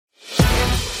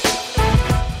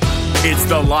It's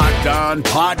the Locked On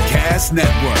Podcast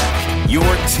Network, your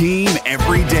team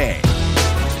every day.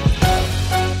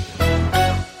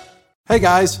 Hey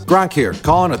guys, Gronk here,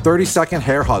 calling a 30-second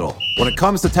hair huddle. When it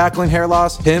comes to tackling hair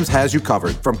loss, Hims has you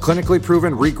covered. From clinically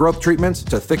proven regrowth treatments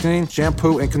to thickening,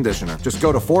 shampoo, and conditioner. Just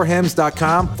go to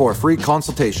 4hims.com for a free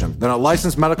consultation. Then a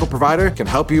licensed medical provider can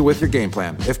help you with your game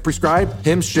plan. If prescribed,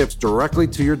 Hims ships directly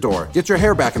to your door. Get your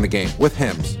hair back in the game with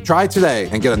Hims. Try today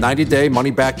and get a 90-day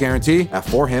money-back guarantee at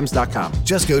 4hims.com.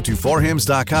 Just go to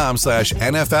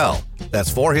 4hims.com/NFL.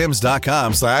 That's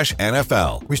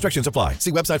 4hims.com/NFL. Restrictions apply.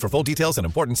 See website for full details and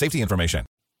important safety information.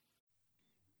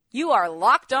 You are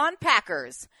Locked On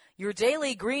Packers, your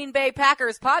daily Green Bay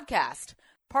Packers podcast,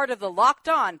 part of the Locked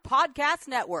On Podcast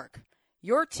Network,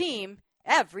 your team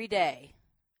every day.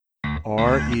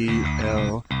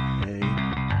 RELAX.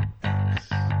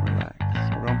 Relax.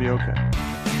 We're going to be okay.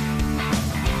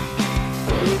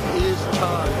 It is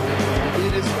time.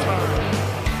 It is time.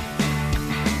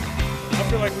 I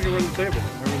feel like we can run the table.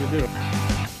 I really do.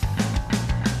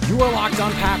 You are Locked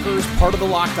On Packers, part of the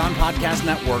Locked On Podcast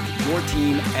Network, your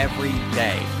team every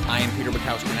day. I am Peter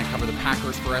Bukowski, and I cover the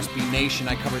Packers for SB Nation.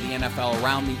 I cover the NFL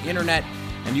around the internet,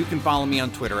 and you can follow me on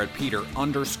Twitter at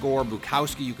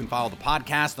Peter_Bukowski. You can follow the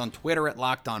podcast on Twitter at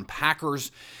Locked On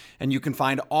Packers, and you can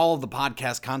find all of the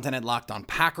podcast content at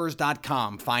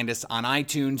LockedOnPackers.com. Find us on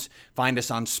iTunes, find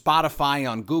us on Spotify,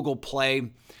 on Google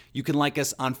Play. You can like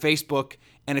us on Facebook.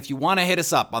 And if you want to hit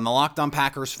us up on the Locked On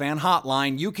Packers fan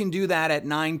hotline, you can do that at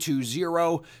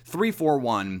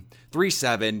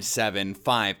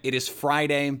 920-341-3775. It is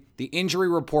Friday. The injury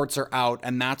reports are out,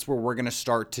 and that's where we're going to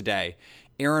start today.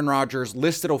 Aaron Rodgers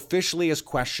listed officially as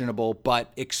questionable,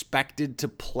 but expected to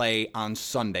play on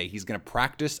Sunday. He's going to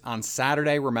practice on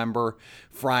Saturday. Remember,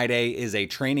 Friday is a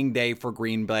training day for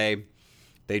Green Bay.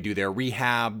 They do their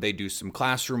rehab, they do some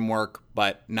classroom work,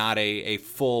 but not a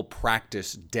full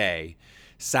practice day.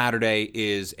 Saturday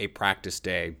is a practice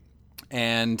day,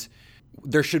 and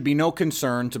there should be no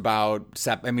concerns about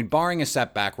barring a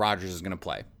setback, Rodgers is going to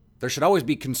play. There should always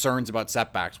be concerns about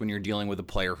setbacks when you're dealing with a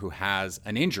player who has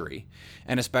an injury,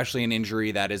 and especially an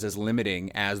injury that is as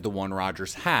limiting as the one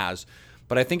Rodgers has.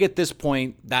 But I think at this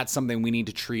point, that's something we need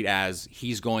to treat as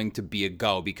he's going to be a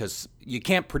go, because you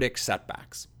can't predict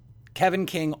setbacks. Kevin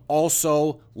King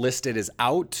also listed as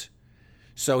out.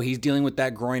 So he's dealing with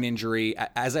that groin injury.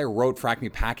 As I wrote for Acme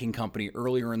Packing Company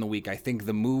earlier in the week, I think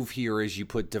the move here is you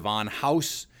put Devon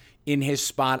House in his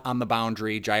spot on the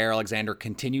boundary. Jair Alexander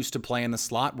continues to play in the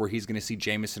slot, where he's going to see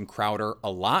Jamison Crowder a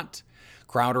lot.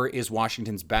 Crowder is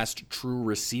Washington's best true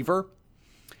receiver.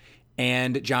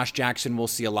 And Josh Jackson will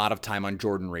see a lot of time on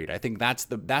Jordan Reed. I think that's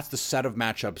the set of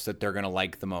matchups that they're going to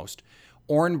like the most.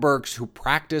 Oren Burks, who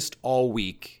practiced all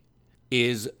week,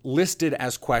 is listed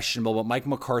as questionable, but Mike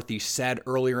McCarthy said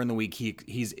earlier in the week he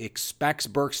expects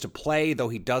Burks to play, though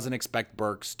he doesn't expect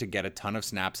Burks to get a ton of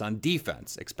snaps on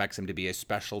defense, expects him to be a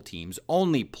special teams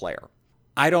only player.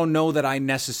 I don't know that I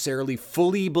necessarily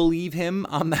fully believe him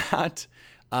on that,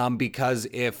 because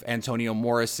if Antonio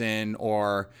Morrison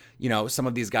or some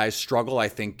of these guys struggle, I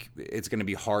think it's going to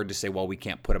be hard to say, well, we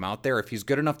can't put him out there. If he's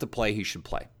good enough to play, he should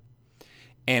play.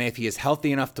 And if he is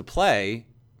healthy enough to play,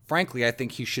 frankly, I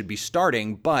think he should be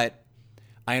starting, but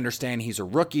I understand he's a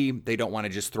rookie. They don't want to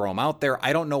just throw him out there.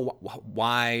 I don't know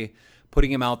why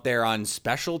putting him out there on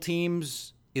special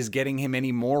teams is getting him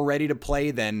any more ready to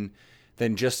play than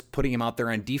just putting him out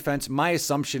there on defense. My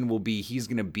assumption will be he's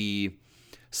going to be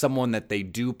someone that they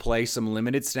do play some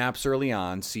limited snaps early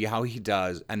on, see how he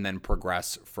does, and then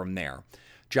progress from there.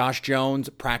 Josh Jones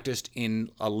practiced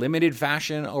in a limited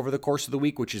fashion over the course of the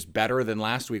week, which is better than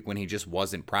last week when he just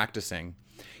wasn't practicing.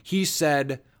 He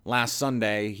said last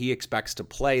Sunday he expects to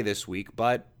play this week,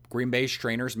 but Green Bay's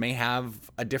trainers may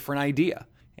have a different idea.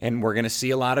 And we're going to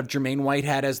see a lot of Jermaine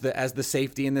Whitehead as the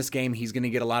safety in this game. He's going to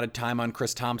get a lot of time on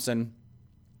Chris Thompson,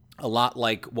 a lot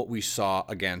like what we saw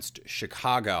against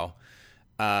Chicago.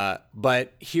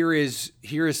 But here is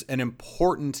an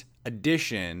important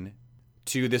addition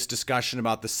to this discussion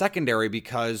about the secondary,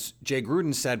 because Jay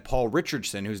Gruden said Paul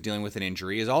Richardson, who's dealing with an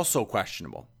injury, is also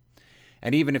questionable.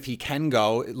 And even if he can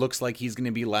go, it looks like he's going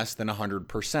to be less than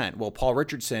 100%. Well, Paul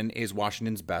Richardson is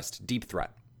Washington's best deep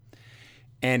threat.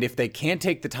 And if they can't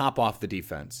take the top off the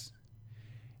defense,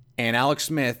 and Alex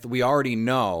Smith, we already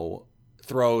know,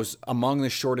 throws among the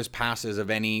shortest passes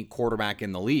of any quarterback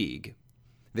in the league,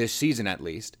 this season at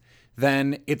least,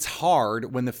 then it's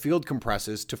hard when the field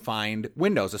compresses to find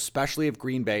windows, especially if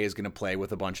Green Bay is going to play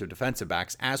with a bunch of defensive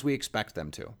backs, as we expect them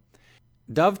to.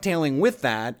 Dovetailing with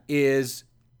that is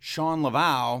Sean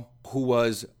Laval, who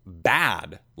was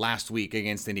bad last week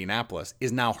against Indianapolis,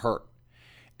 is now hurt.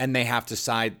 and they're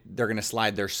going to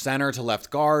slide their center to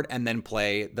left guard and then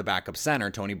play the backup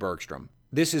center, Tony Bergstrom.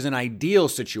 This is an ideal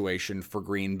situation for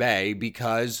Green Bay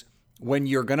because when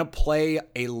you're going to play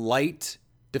a light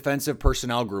defensive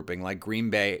personnel grouping like Green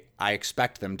Bay, I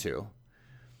expect them to,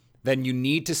 then you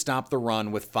need to stop the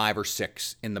run with 5 or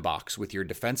 6 in the box with your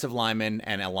defensive lineman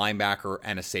and a linebacker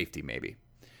and a safety maybe.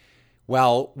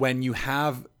 Well, when you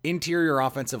have interior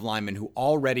offensive linemen who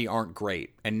already aren't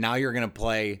great, and now you're going to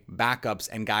play backups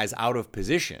and guys out of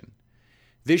position,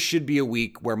 this should be a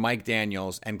week where Mike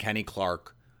Daniels and Kenny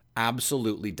Clark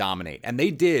absolutely dominate. And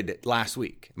they did last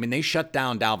week. I mean, they shut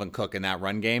down Dalvin Cook in that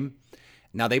run game.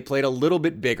 Now, they played a little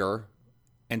bit bigger.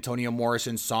 Antonio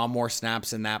Morrison saw more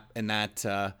snaps in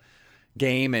that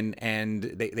game, and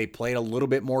they played a little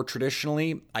bit more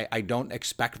traditionally. I don't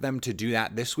expect them to do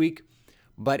that this week.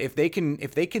 But if they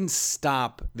can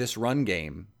stop this run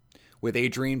game with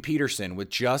Adrian Peterson with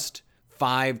just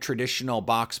 5 traditional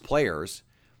box players,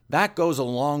 that goes a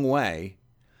long way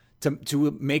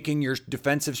to making your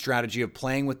defensive strategy of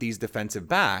playing with these defensive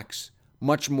backs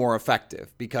much more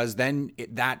effective, because then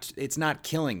it's not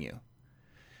killing you.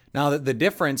 Now, the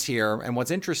difference here, and what's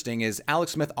interesting, is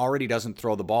Alex Smith already doesn't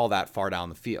throw the ball that far down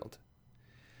the field.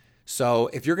 So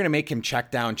if you're going to make him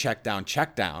check down,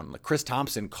 like Chris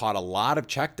Thompson caught a lot of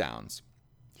checkdowns.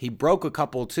 He broke a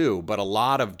couple too, but a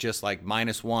lot of just like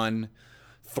 -1,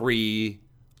 3,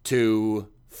 2,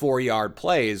 4-yard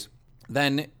plays.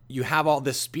 Then you have all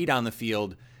this speed on the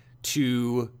field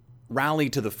to rally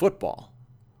to the football.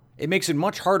 It makes it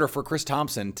much harder for Chris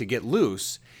Thompson to get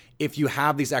loose if you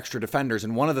have these extra defenders.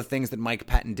 And one of the things that Mike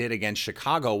Pettin did against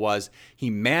Chicago was he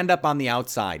manned up on the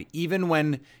outside, even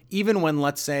when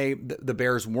let's say the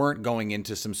Bears weren't going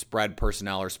into some spread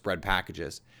personnel or spread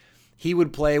packages. He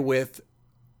would play with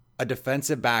a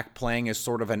defensive back playing as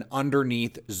sort of an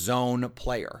underneath zone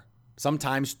player,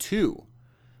 sometimes 2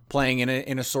 playing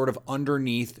in a sort of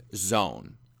underneath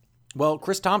zone. Well,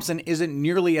 Chris Thompson isn't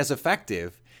nearly as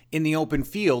effective in the open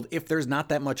field if there's not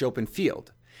that much open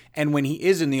field. And when he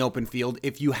is in the open field,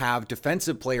 if you have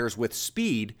defensive players with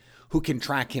speed who can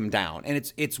track him down.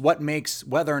 And it's what makes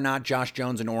whether or not Josh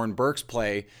Jones and Oren Burks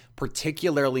play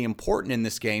particularly important in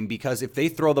this game, because if they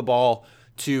throw the ball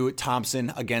to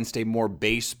Thompson against a more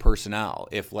base personnel,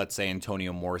 if let's say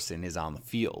Antonio Morrison is on the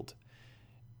field,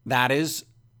 that is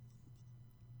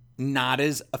not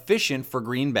as efficient for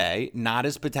Green Bay, not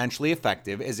as potentially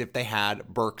effective as if they had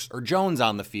Burks or Jones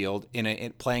on the field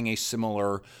in playing a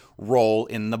similar role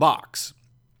in the box.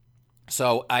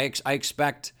 So I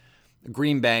expect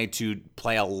Green Bay to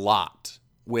play a lot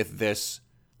with this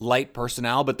light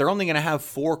personnel, but they're only going to have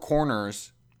 4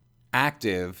 corners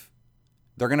active.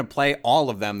 They're going to play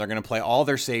all of them. They're going to play all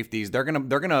their safeties. They're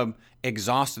going to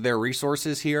exhaust their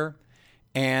resources here.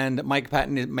 And Mike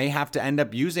Pettin may have to end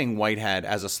up using Whitehead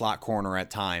as a slot corner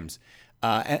at times.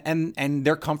 And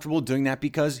they're comfortable doing that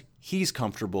because he's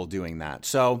comfortable doing that.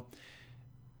 So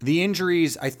the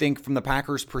injuries, I think from the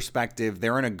Packers' perspective,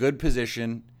 they're in a good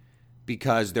position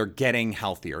because they're getting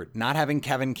healthier. Not having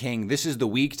Kevin King, this is the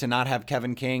week to not have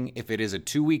Kevin King. If it is a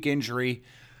 2-week injury,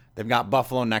 they've got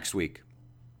Buffalo next week.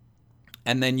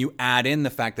 And then you add in the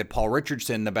fact that Paul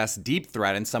Richardson, the best deep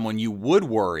threat and someone you would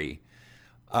worry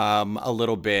a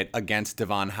little bit against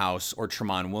Devon House or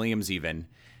Tramon Williams even,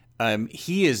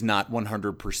 he is not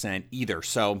 100% either.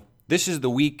 So this is the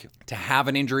week to have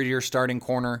an injury to your starting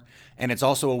corner, and it's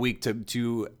also a week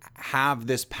to have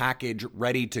this package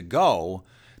ready to go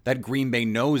that Green Bay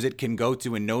knows it can go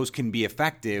to and knows can be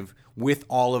effective with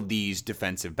all of these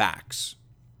defensive backs.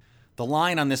 The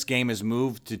line on this game has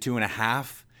moved to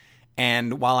 2.5,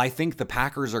 and while I think the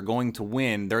Packers are going to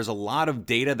win, there's a lot of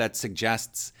data that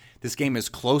suggests this game is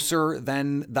closer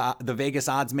than the Vegas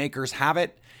odds makers have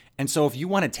it. And so if you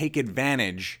want to take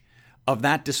advantage of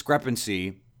that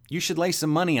discrepancy, you should lay some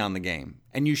money on the game.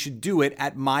 And you should do it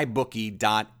at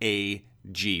mybookie.ag.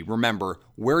 Remember,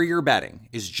 where you're betting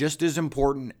is just as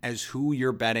important as who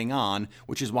you're betting on,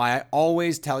 which is why I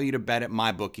always tell you to bet at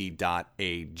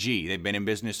mybookie.ag. They've been in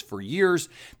business for years.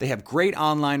 They have great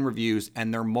online reviews,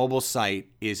 and their mobile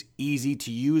site is easy to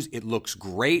use. It looks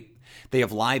great. They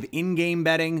have live in-game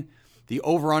betting. The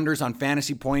over-unders on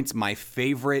fantasy points, my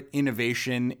favorite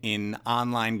innovation in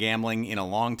online gambling in a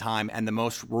long time, and the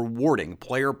most rewarding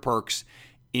player perks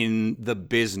in the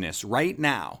business. Right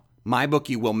now,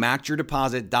 MyBookie will match your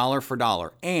deposit dollar for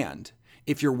dollar. And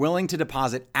if you're willing to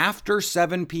deposit after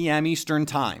 7 p.m. Eastern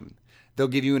Time, they'll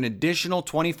give you an additional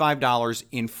 $25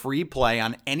 in free play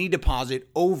on any deposit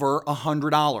over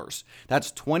 $100.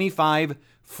 That's $25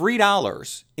 free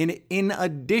in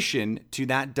addition to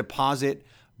that deposit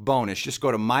bonus. Just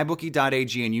go to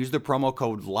mybookie.ag and use the promo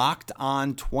code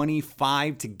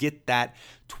LOCKEDON25 to get that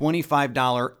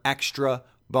 $25 extra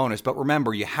bonus. But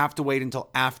remember, you have to wait until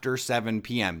after 7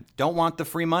 p.m. Don't want the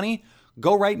free money?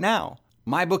 Go right now.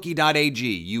 mybookie.ag.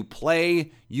 You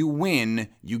play, you win,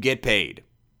 you get paid.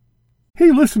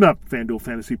 Hey, listen up, FanDuel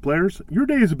fantasy players. Your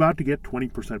day is about to get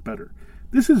 20% better.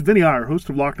 This is Vinny Iyer, host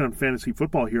of Locked On Fantasy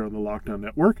Football here on the Locked On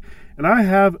Network, and I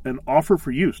have an offer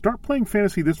for you. Start playing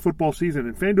fantasy this football season,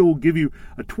 and FanDuel will give you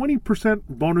a 20%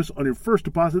 bonus on your first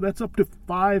deposit. That's up to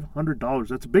 $500.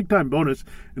 That's a big-time bonus,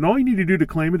 and all you need to do to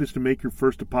claim it is to make your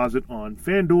first deposit on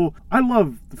FanDuel. I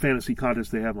love the fantasy contests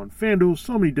they have on FanDuel.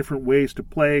 So many different ways to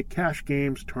play, cash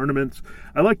games, tournaments.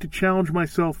 I like to challenge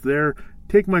myself there.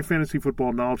 Take my fantasy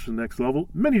football knowledge to the next level.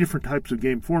 Many different types of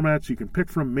game formats you can pick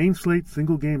from: main slate,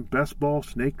 single game, best ball,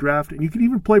 snake draft, and you can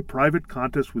even play private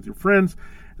contests with your friends.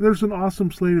 And there's an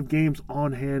awesome slate of games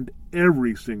on hand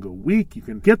every single week. You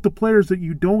can get the players that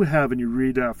you don't have in your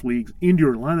redraft leagues into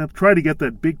your lineup. Try to get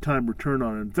that big time return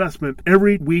on investment.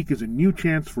 Every week is a new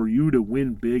chance for you to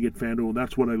win big at FanDuel, and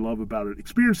that's what I love about it.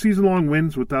 Experience season-long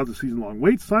wins without the season-long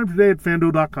waits. Sign up today at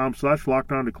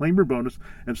FanDuel.com/LockedOn to claim your bonus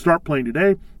and start playing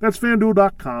today. That's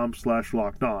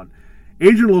FanDuel.com/LockedOn.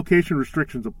 Age and location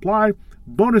restrictions apply.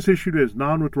 Bonus issued as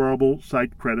non-withdrawable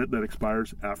site credit that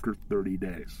expires after 30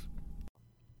 days.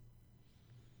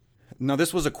 Now,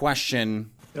 this was a question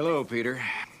Hello, Peter.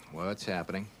 What's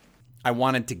happening? I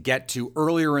wanted to get to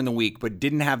earlier in the week, but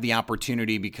didn't have the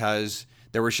opportunity because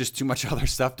there was just too much other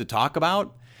stuff to talk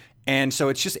about. And so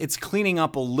it's cleaning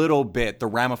up a little bit the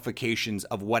ramifications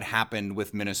of what happened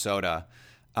with Minnesota.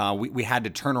 We had to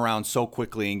turn around so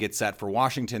quickly and get set for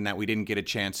Washington that we didn't get a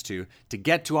chance to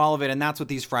get to all of it. And that's what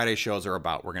these Friday shows are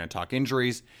about. We're going to talk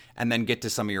injuries and then get to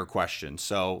some of your questions.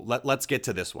 So let's get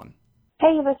to this one.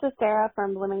 Hey, this is Sarah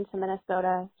from Bloomington,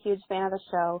 Minnesota. Huge fan of the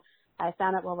show. I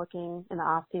found it while looking in the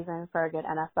off season for a good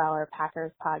NFL or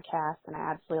Packers podcast, and I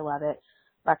absolutely love it.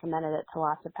 Recommended it to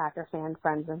lots of Packer fan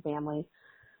friends and family.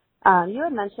 You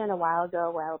had mentioned a while ago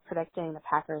while predicting the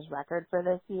Packers' record for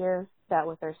this year that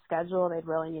with their schedule, they'd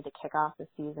really need to kick off the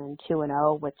season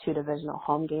 2-0 with 2 divisional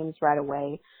home games right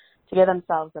away to give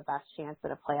themselves the best chance at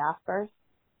a playoff berth.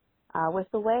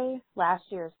 With the way last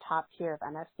year's top tier of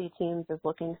NFC teams is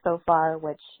looking so far,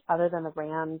 which other than the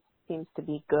Rams seems to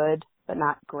be good but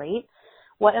not great,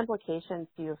 what implications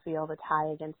do you feel the tie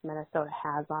against Minnesota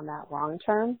has on that long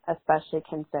term, especially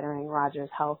considering Rodgers'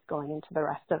 health going into the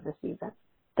rest of the season?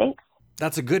 Thanks.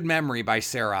 That's a good memory by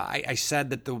Sarah. I said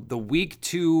that the week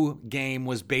 2 game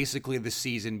was basically the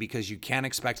season because you can't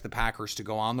expect the Packers to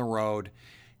go on the road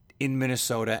in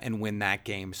Minnesota and win that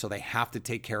game, so they have to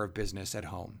take care of business at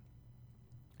home.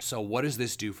 So what does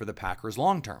this do for the Packers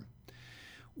long term?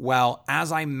 Well,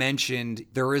 as I mentioned,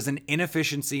 there is an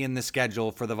inefficiency in the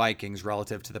schedule for the Vikings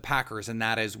relative to the Packers, and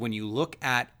that is when you look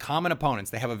at common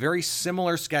opponents. They have a very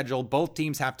similar schedule. Both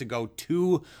teams have to go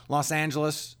to Los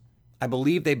Angeles. I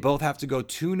believe they both have to go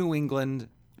to New England,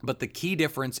 but the key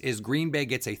difference is Green Bay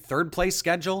gets a third-place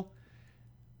schedule.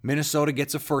 Minnesota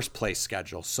gets a first-place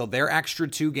schedule. So their extra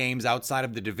 2 games outside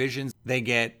of the divisions, they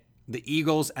get the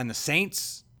Eagles and the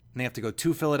Saints. And they have to go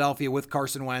to Philadelphia with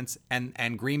Carson Wentz,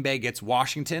 and Green Bay gets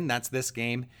Washington, that's this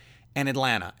game, and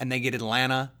Atlanta. And they get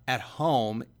Atlanta at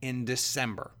home in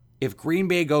December. If Green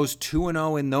Bay goes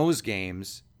 2-0 in those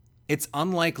games, it's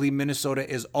unlikely Minnesota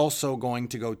is also going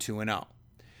to go 2-0.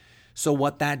 So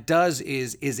what that does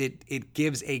is it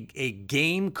gives a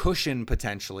game cushion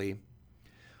potentially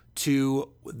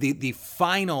to the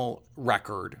final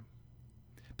record.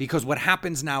 Because what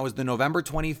happens now is the November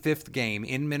 25th game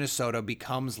in Minnesota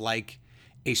becomes like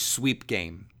a sweep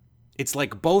game. It's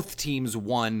like both teams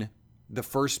won the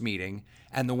first meeting,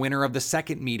 and the winner of the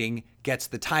second meeting gets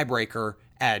the tiebreaker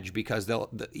edge because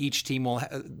each team will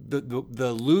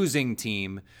the losing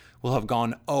team will have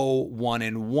gone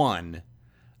 0-1-1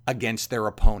 against their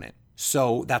opponent.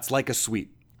 So that's like a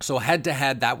sweep. So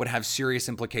head-to-head, that would have serious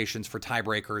implications for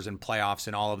tiebreakers and playoffs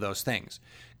and all of those things.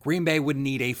 Green Bay would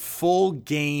need a full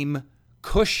game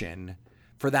cushion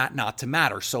for that not to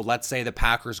matter. So let's say the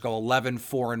Packers go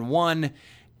 11-4-1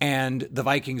 and the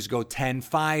Vikings go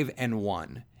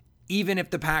 10-5-1. Even if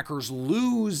the Packers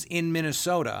lose in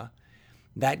Minnesota,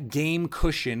 that game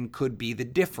cushion could be the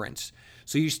difference.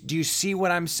 So do you see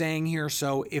what I'm saying here?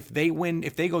 So if they go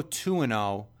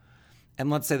 2-0, and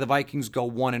let's say the Vikings go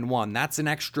 1-1, that's an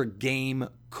extra game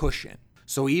cushion.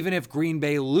 So even if Green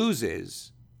Bay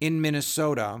loses in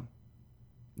Minnesota,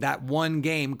 that one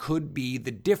game could be the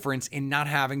difference in not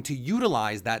having to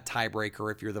utilize that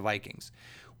tiebreaker if you're the Vikings.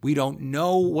 We don't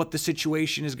know what the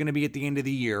situation is going to be at the end of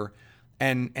the year,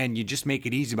 and you just make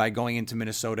it easy by going into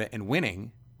Minnesota and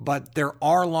winning. But there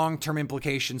are long-term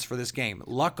implications for this game.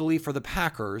 Luckily for the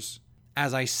Packers,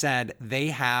 as I said, they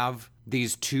have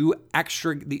these two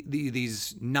extra,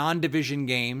 these non-division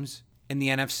games in the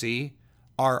NFC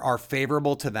are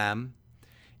favorable to them.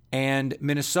 And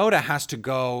Minnesota has to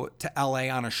go to LA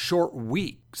on a short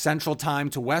week, Central Time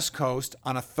to West Coast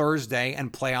on a Thursday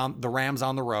and play on the Rams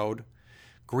on the road.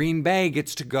 Green Bay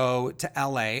gets to go to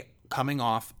LA coming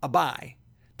off a bye.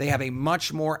 They have a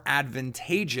much more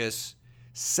advantageous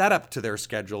setup to their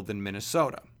schedule than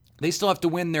Minnesota. They still have to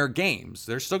win their games.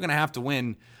 They're still going to have to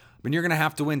win. I mean, you're going to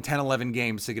have to win 10, 11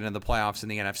 games to get into the playoffs in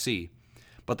the NFC.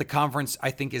 But the conference,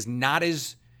 I think, is not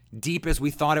as deep as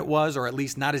we thought it was, or at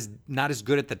least not as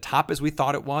good at the top as we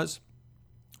thought it was.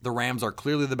 The Rams are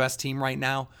clearly the best team right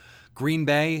now. Green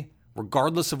Bay,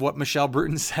 regardless of what Michelle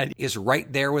Bruton said, is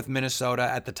right there with Minnesota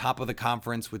at the top of the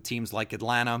conference with teams like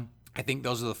Atlanta. I think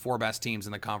those are the four best teams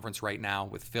in the conference right now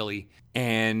with Philly.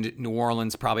 And New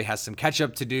Orleans probably has some catch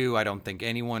up to do. I don't think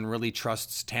anyone really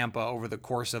trusts Tampa over the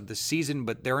course of the season,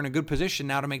 but they're in a good position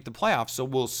now to make the playoffs, so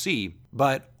we'll see.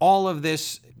 But all of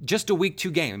this, just a week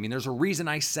 2 game. I mean, there's a reason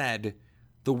I said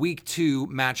the week 2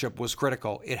 matchup was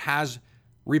critical. It has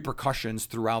repercussions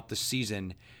throughout the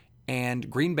season, and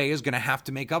Green Bay is going to have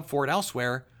to make up for it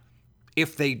elsewhere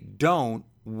if they don't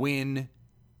win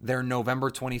their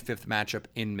November 25th matchup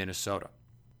in Minnesota.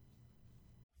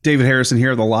 David Harrison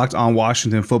here, the Locked On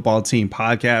Washington Football Team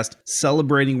podcast,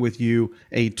 celebrating with you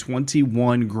a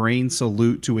 21 grain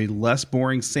salute to a less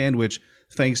boring sandwich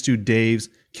thanks to Dave's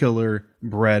Killer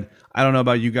Bread. I don't know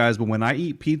about you guys, but when I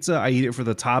eat pizza, I eat it for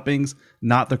the toppings,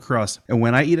 not the crust. And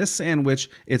when I eat a sandwich,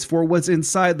 it's for what's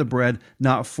inside the bread,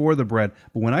 not for the bread.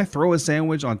 But when I throw a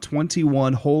sandwich on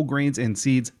 21 whole grains and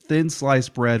seeds, thin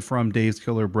sliced bread from Dave's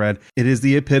Killer Bread, it is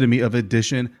the epitome of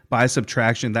addition by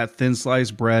subtraction. That thin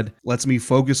sliced bread lets me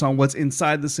focus on what's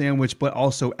inside the sandwich, but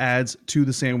also adds to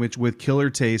the sandwich with killer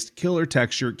taste, killer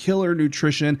texture, killer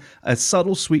nutrition, a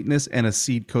subtle sweetness, and a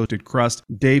seed-coated crust.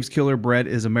 Dave's Killer Bread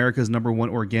is America's #1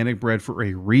 organic bread for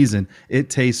a reason. It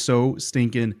tastes so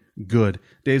stinking good.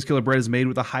 Dave's Killer Bread is made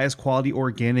with the highest quality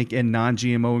organic and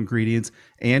non-GMO ingredients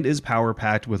and is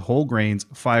power-packed with whole grains,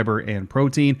 fiber, and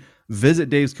protein.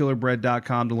 Visit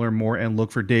daveskillerbread.com to learn more and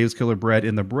look for Dave's Killer Bread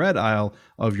in the bread aisle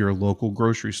of your local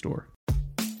grocery store.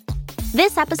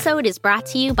 This episode is brought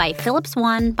to you by Philips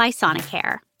One by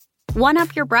Sonicare. One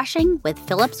up your brushing with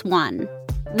Philips One.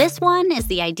 This one is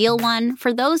the ideal one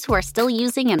for those who are still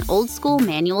using an old-school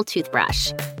manual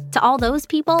toothbrush. To all those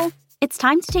people, it's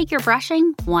time to take your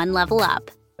brushing one level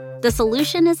up. The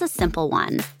solution is a simple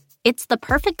one. It's the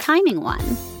perfect timing one.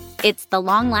 It's the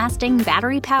long-lasting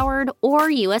battery-powered or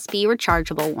USB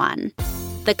rechargeable one.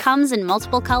 that comes in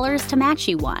multiple colors to match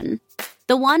you one.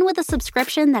 The one with a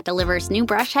subscription that delivers new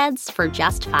brush heads for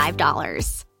just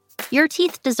 $5. Your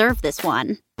teeth deserve this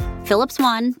one. Philips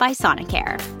One by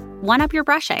Sonicare. One up your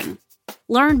brushing.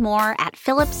 Learn more at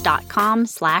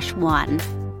philips.com/one.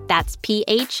 That's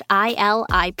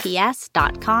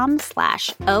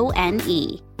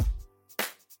philips.com/ONE.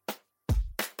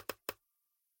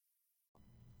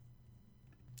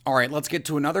 All right, let's get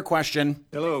to another question.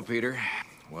 Hello, Peter.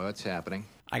 What's happening?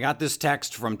 I got this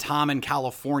text from Tom in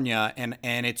California, and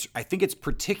I think it's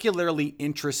particularly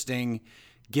interesting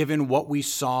given what we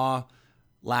saw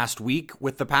last week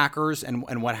with the Packers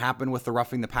and what happened with the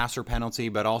roughing the passer penalty,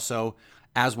 but also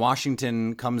as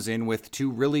Washington comes in with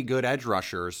two really good edge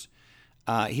rushers.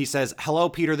 He says, "Hello,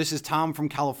 Peter. This is Tom from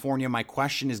California. My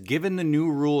question is, given the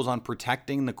new rules on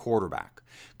protecting the quarterback,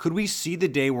 could we see the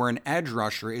day where an edge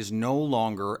rusher is no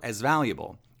longer as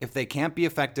valuable? If they can't be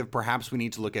effective, perhaps we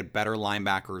need to look at better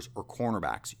linebackers or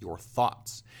cornerbacks. Your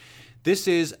thoughts?" This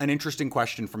is an interesting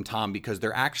question from Tom because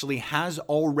there actually has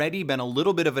already been a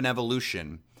little bit of an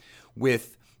evolution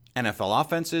with NFL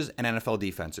offenses and NFL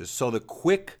defenses. So the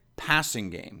quick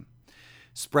passing game,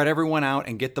 spread everyone out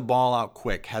and get the ball out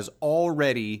quick, has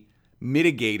already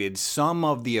mitigated some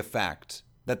of the effect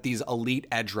that these elite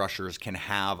edge rushers can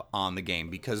have on the game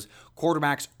because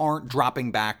quarterbacks aren't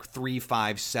dropping back 3,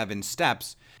 5, 7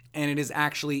 steps, and it is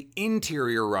actually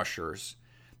interior rushers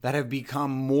that have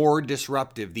become more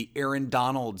disruptive, the Aaron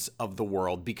Donalds of the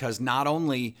world, because not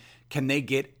only can they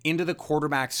get into the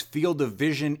quarterback's field of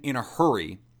vision in a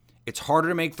hurry, it's harder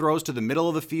to make throws to the middle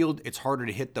of the field, it's harder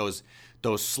to hit those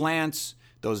slants,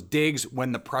 those digs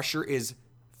when the pressure is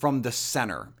from the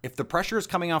center. If the pressure is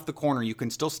coming off the corner, you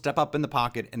can still step up in the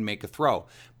pocket and make a throw.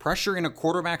 Pressure in a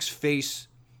quarterback's face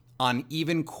on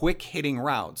even quick hitting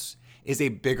routes is a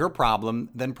bigger problem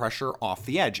than pressure off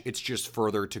the edge. It's just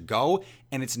further to go,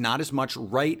 and it's not as much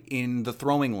right in the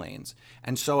throwing lanes.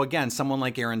 And so again, someone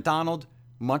like Aaron Donald,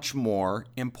 much more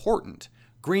important.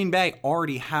 Green Bay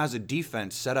already has a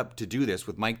defense set up to do this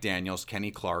with Mike Daniels,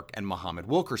 Kenny Clark, and Muhammad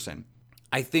Wilkerson.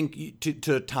 I think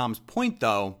to Tom's point,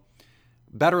 though,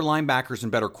 better linebackers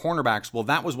and better cornerbacks, well,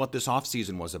 that was what this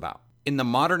offseason was about. In the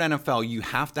modern NFL, you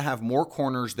have to have more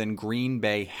corners than Green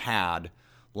Bay had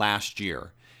last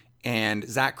year. And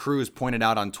Zach Cruz pointed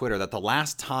out on Twitter that the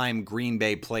last time Green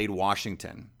Bay played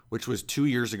Washington, which was 2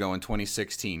 years ago in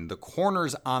 2016, the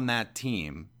corners on that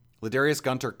team, Ladarius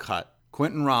Gunter cut,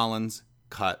 Quentin Rollins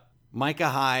cut, Micah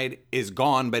Hyde is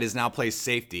gone but is now plays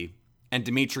safety, and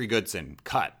Dimitri Goodson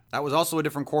cut. That was also a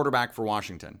different quarterback for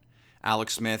Washington.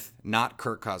 Alex Smith, not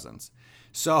Kirk Cousins.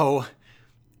 So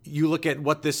you look at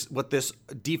what this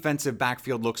defensive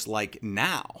backfield looks like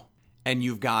now. And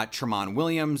you've got Tramon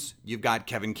Williams, you've got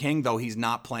Kevin King, though he's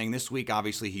not playing this week.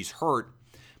 Obviously, he's hurt.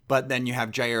 But then you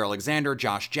have Jair Alexander,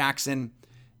 Josh Jackson.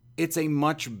 It's a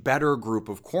much better group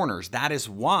of corners. That is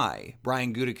why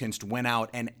Brian Gutekunst went out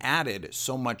and added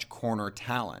so much corner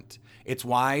talent. It's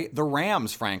why the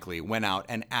Rams, frankly, went out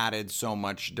and added so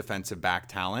much defensive back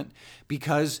talent,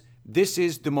 because this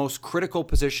is the most critical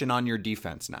position on your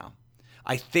defense now.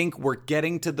 I think we're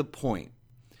getting to the point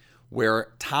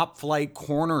where top-flight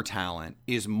corner talent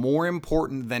is more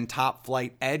important than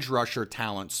top-flight edge rusher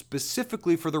talent,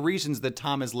 specifically for the reasons that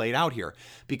Tom has laid out here,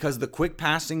 because the quick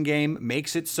passing game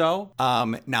makes it so.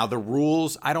 Now, the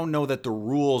rules, I don't know that the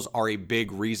rules are a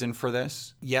big reason for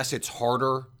this. Yes, it's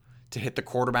harder to hit the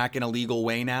quarterback in a legal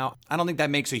way now. I don't think that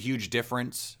makes a huge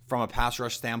difference from a pass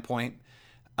rush standpoint.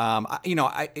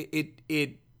 It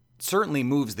certainly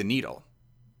moves the needle.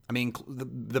 I mean,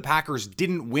 the Packers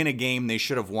didn't win a game they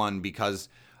should have won because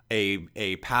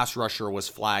a pass rusher was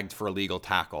flagged for a illegal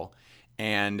tackle.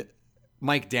 And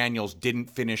Mike Daniels didn't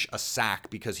finish a sack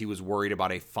because he was worried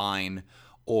about a fine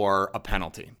or a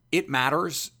penalty. It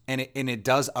matters, and it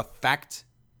does affect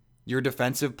your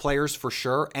defensive players for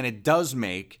sure, and it does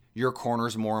make your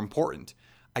corners more important.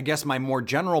 I guess my more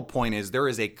general point is there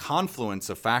is a confluence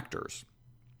of factors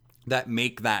that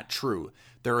make that true.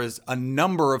 There is a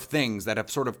number of things that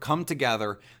have sort of come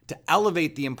together to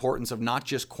elevate the importance of not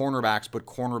just cornerbacks, but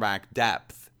cornerback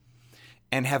depth,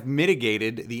 and have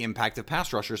mitigated the impact of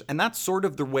pass rushers. And that's sort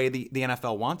of the way the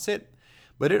NFL wants it.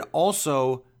 But it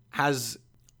also has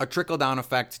a trickle-down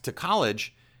effect to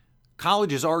college.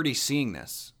 College is already seeing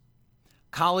this.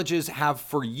 Colleges have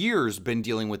for years been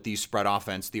dealing with these spread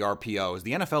offense, the RPOs.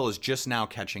 The NFL is just now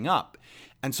catching up.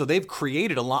 And so they've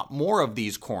created a lot more of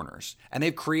these corners, and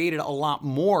they've created a lot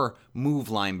more move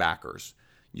linebackers,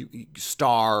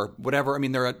 star, whatever. I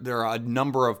mean, there are a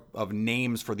number of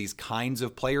names for these kinds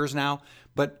of players now,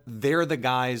 but they're the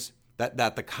guys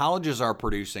that the colleges are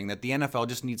producing that the NFL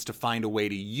just needs to find a way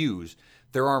to use.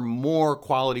 There are more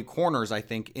quality corners, I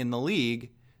think, in the league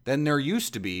than there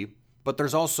used to be, but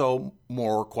there's also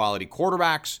more quality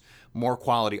quarterbacks, more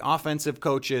quality offensive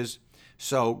coaches.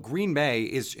 So Green Bay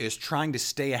is trying to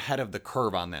stay ahead of the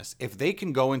curve on this. If they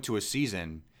can go into a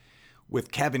season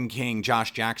with Kevin King,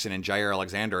 Josh Jackson, and Jair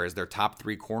Alexander as their top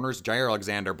three corners, Jair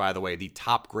Alexander, by the way, the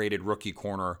top-graded rookie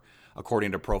corner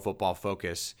according to Pro Football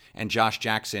Focus, and Josh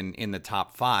Jackson in the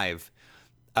top 5,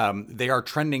 they are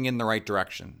trending in the right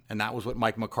direction. And that was what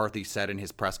Mike McCarthy said in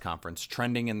his press conference,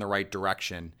 trending in the right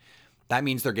direction. That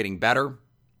means they're getting better.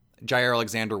 Jair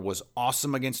Alexander was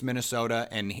awesome against Minnesota,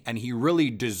 and he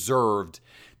really deserved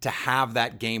to have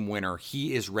that game winner.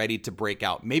 He is ready to break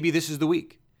out. Maybe this is the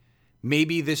week.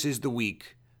 Maybe this is the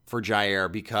week for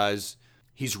Jair because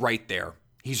he's right there.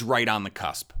 He's right on the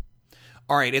cusp.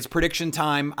 All right, it's prediction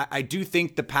time. I do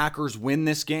think the Packers win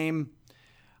this game.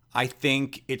 I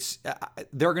think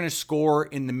they're going to score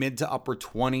in the mid to upper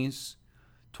 20s.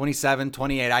 27,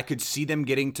 28. I could see them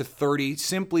getting to 30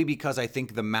 simply because I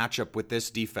think the matchup with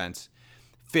this defense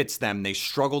fits them. They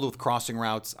struggled with crossing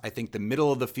routes. I think the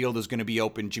middle of the field is going to be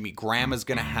open. Jimmy Graham is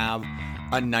going to have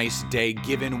a nice day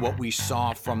given what we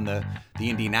saw from the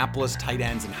Indianapolis tight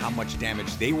ends and how much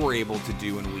damage they were able to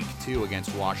do in week 2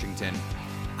 against Washington.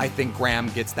 I think Graham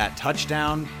gets that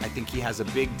touchdown. I think he has a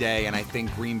big day, and I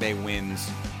think Green Bay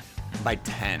wins by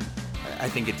 10. I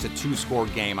think it's a 2-score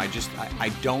game. I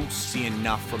don't see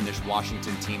enough from this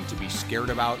Washington team to be scared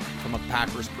about from a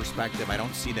Packers perspective. I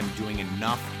don't see them doing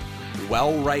enough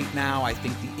well right now. I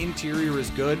think the interior is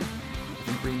good. I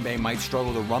think Green Bay might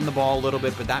struggle to run the ball a little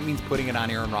bit, but that means putting it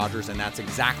on Aaron Rodgers, and that's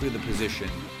exactly the position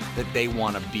that they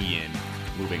want to be in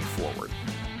moving forward.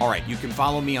 All right, you can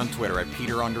follow me on Twitter at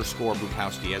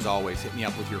Peter_Bukowski. As always, hit me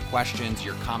up with your questions,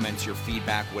 your comments, your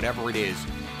feedback, whatever it is.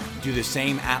 Do the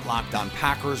same at Locked On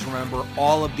Packers. Remember,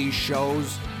 all of these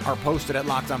shows are posted at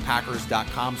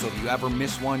LockedOnPackers.com, so if you ever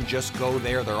miss one, just go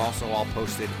there. They're also all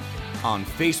posted on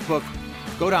Facebook.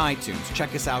 go to iTunes,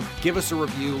 check us out, give us a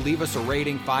review, leave us a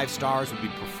rating. 5 stars would be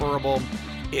preferable.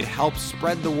 It helps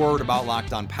spread the word about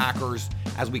Locked On Packers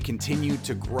as we continue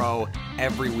to grow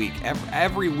every week.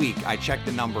 Every week, I check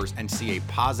the numbers and see a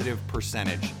positive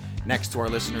percentage next to our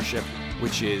listenership,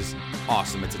 which is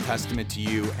awesome. It's a testament to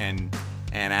you, and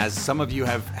as some of you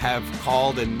have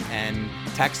called and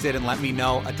texted and let me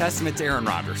know, a testament to Aaron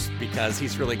Rodgers, because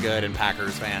he's really good, and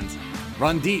Packers fans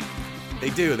run deep. They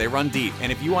do. They run deep.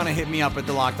 And if you want to hit me up at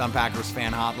the Locked On Packers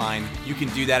fan hotline, you can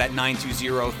do that at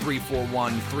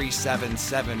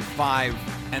 920-341-3775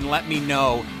 and let me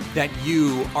know that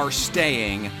you are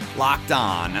staying locked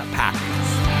on Packers.